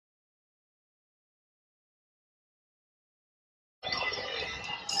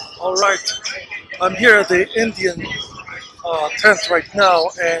Alright, I'm here at the Indian tent right now,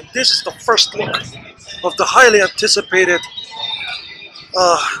 and this is the first look of the highly anticipated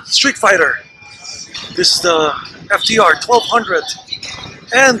Street Fighter. This is the FTR1200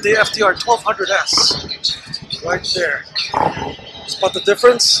 and the FTR1200S right there. Spot the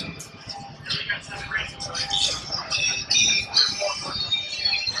difference?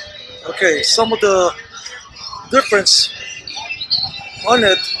 Okay, some of the difference on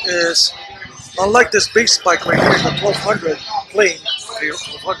it is, unlike this base bike right here, the 1200 plain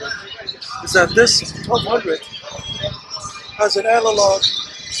 1200, is that this 1200 has an analog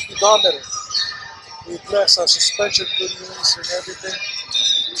speedometer with less suspension goodies and everything,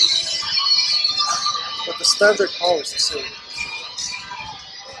 but the standard power is the same.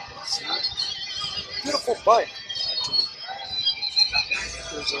 See? Beautiful bike, actually.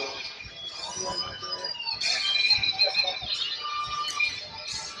 There's a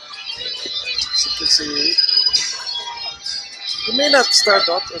as you can see, it may not stand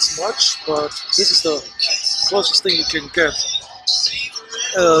up as much, but this is the closest thing you can get.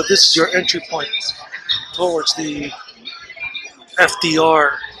 This is your entry point towards the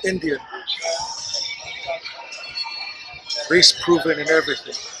FTR Indian. Race proven and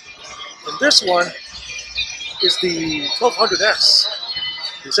everything. And this one is the 1200S.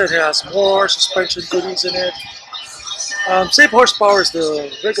 They said it has more suspension goodies in it. Same horsepower as the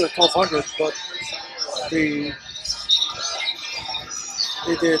regular 1200, but they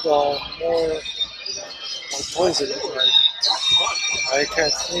did more toys in it. Right? I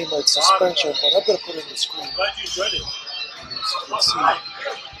can't name it suspension, but I'm gonna put it on the screen. Glad you enjoyed it. As you can see,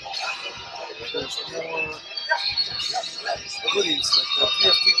 there's more goodies like the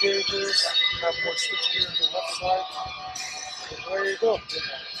PFT gauges. Have more switch gear on the left side. And there you go.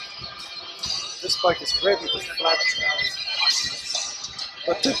 This bike is ready to flat track.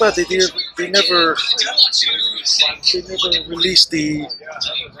 But too bad they never released the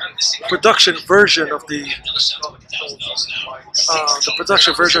production version of the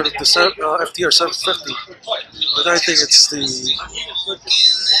FTR 750. But I think it's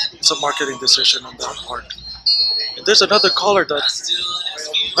a marketing decision on that part. And there's another color that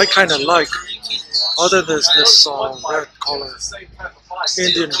I kind of like, other than this red color,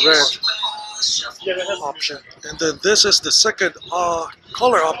 Indian red option. And then this is the second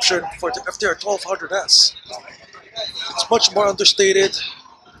color option for the FTR1200S. It's much more understated,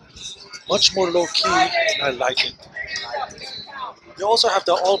 much more low-key, and I like it. They also have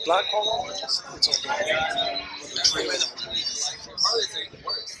the all-black color. It's on the trailer.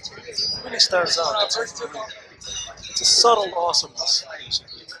 It really stands out. It's a subtle awesomeness.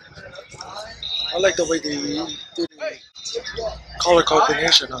 I like the way they did the color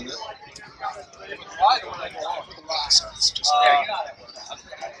combination on it.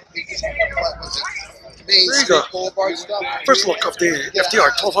 There you go. First look of the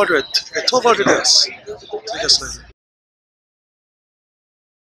FTR1200 and 1200S. See you guys later.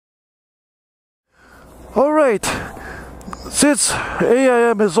 Alright, since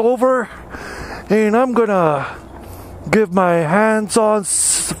AIM is over, and I'm gonna give my hands-on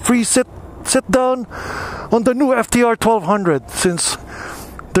free sit down on the new FTR1200, since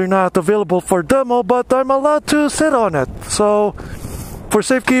they're not available for demo, but I'm allowed to sit on it. So for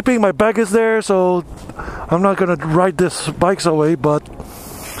safekeeping, my bag is there, so I'm not gonna ride this bikes away. But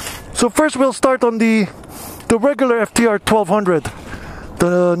so first we'll start on the regular FTR1200,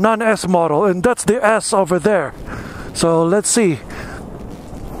 the non-S model, and that's the S over there. So let's see.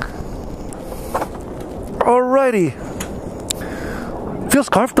 Alrighty, feels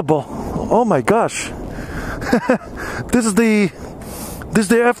comfortable. Oh my gosh. This is the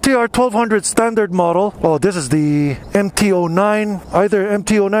FTR1200 standard model. Oh, this is the MT09, either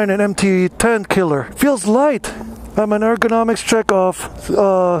MT09 and MT10 killer. Feels light. I'm an ergonomics check of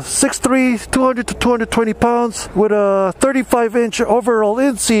 6'3", 200 to 220 pounds with a 35-inch overall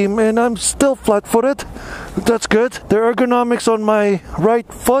inseam, and I'm still flat-footed. That's good. The ergonomics on my right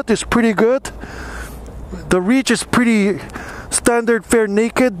foot is pretty good. The reach is pretty standard fair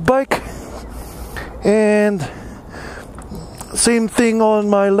naked bike, and same thing on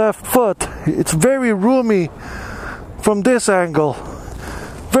my left foot. It's very roomy from this angle.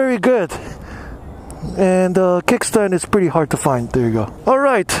 Very good. And the kickstand is pretty hard to find. There you go.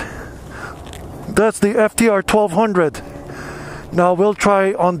 Alright, that's the FTR1200. Now we'll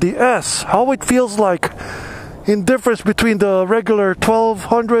try on the S, how it feels like in difference between the regular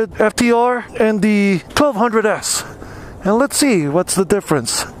 1200 FTR and the 1200S. And let's see what's the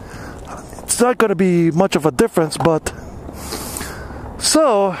difference. It's not going to be much of a difference, but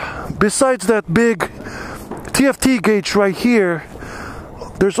so besides that big TFT gauge right here,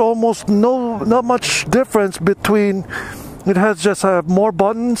 There's almost not much difference between. It has just more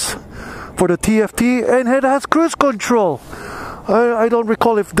buttons for the TFT, and it has cruise control. I don't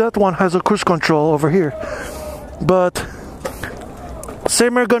recall if that one has a cruise control over here, but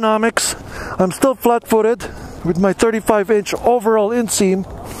same ergonomics. I'm still flat-footed with my 35-inch overall inseam,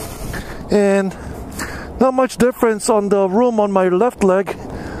 and not much difference on the room on my left leg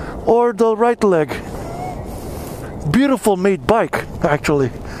or the right leg. Beautiful made bike,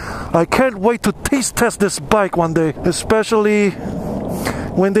 actually. I can't wait to taste test this bike one day, especially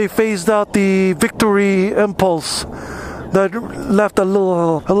when they phased out the Victory Empulse. That left a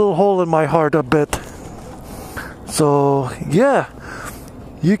little hole in my heart a bit. So yeah,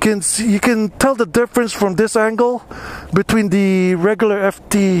 you can tell the difference from this angle between the regular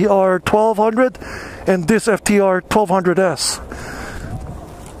FTR1200 and this FTR1200S.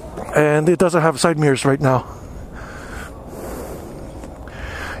 And it doesn't have side mirrors right now.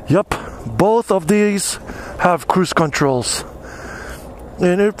 Yep, both of these have cruise controls.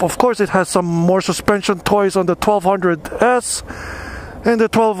 And of course it has some more suspension toys on the 1200S and the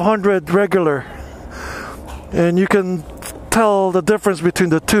 1200 regular. And you can tell the difference between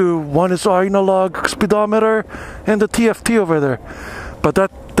the two. One is analog speedometer and the TFT over there. But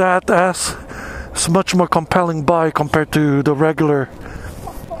that S is much more compelling bike compared to the regular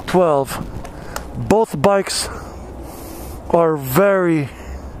 12. Both bikes are very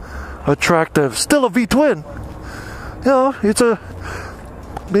attractive. Still a V-twin. You know,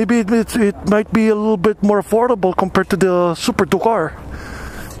 maybe it might be a little bit more affordable compared to the Super Ducar.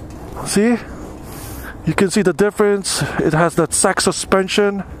 See? You can see the difference. It has that sack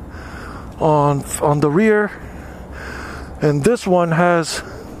suspension on the rear. And this one has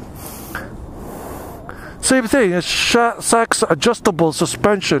same thing. It's sack adjustable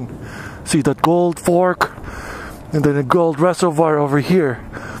suspension. See that gold fork and then a gold reservoir over here.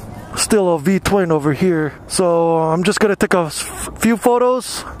 Still a V-twin over here. So I'm just gonna take a few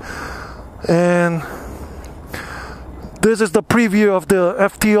photos, and this is the preview of the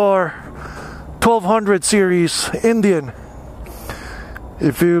FTR 1200 series Indian.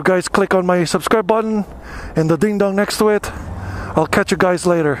 If you guys click on my subscribe button and the ding dong next to it, I'll catch you guys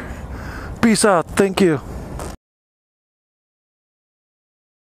later. Peace out. Thank you.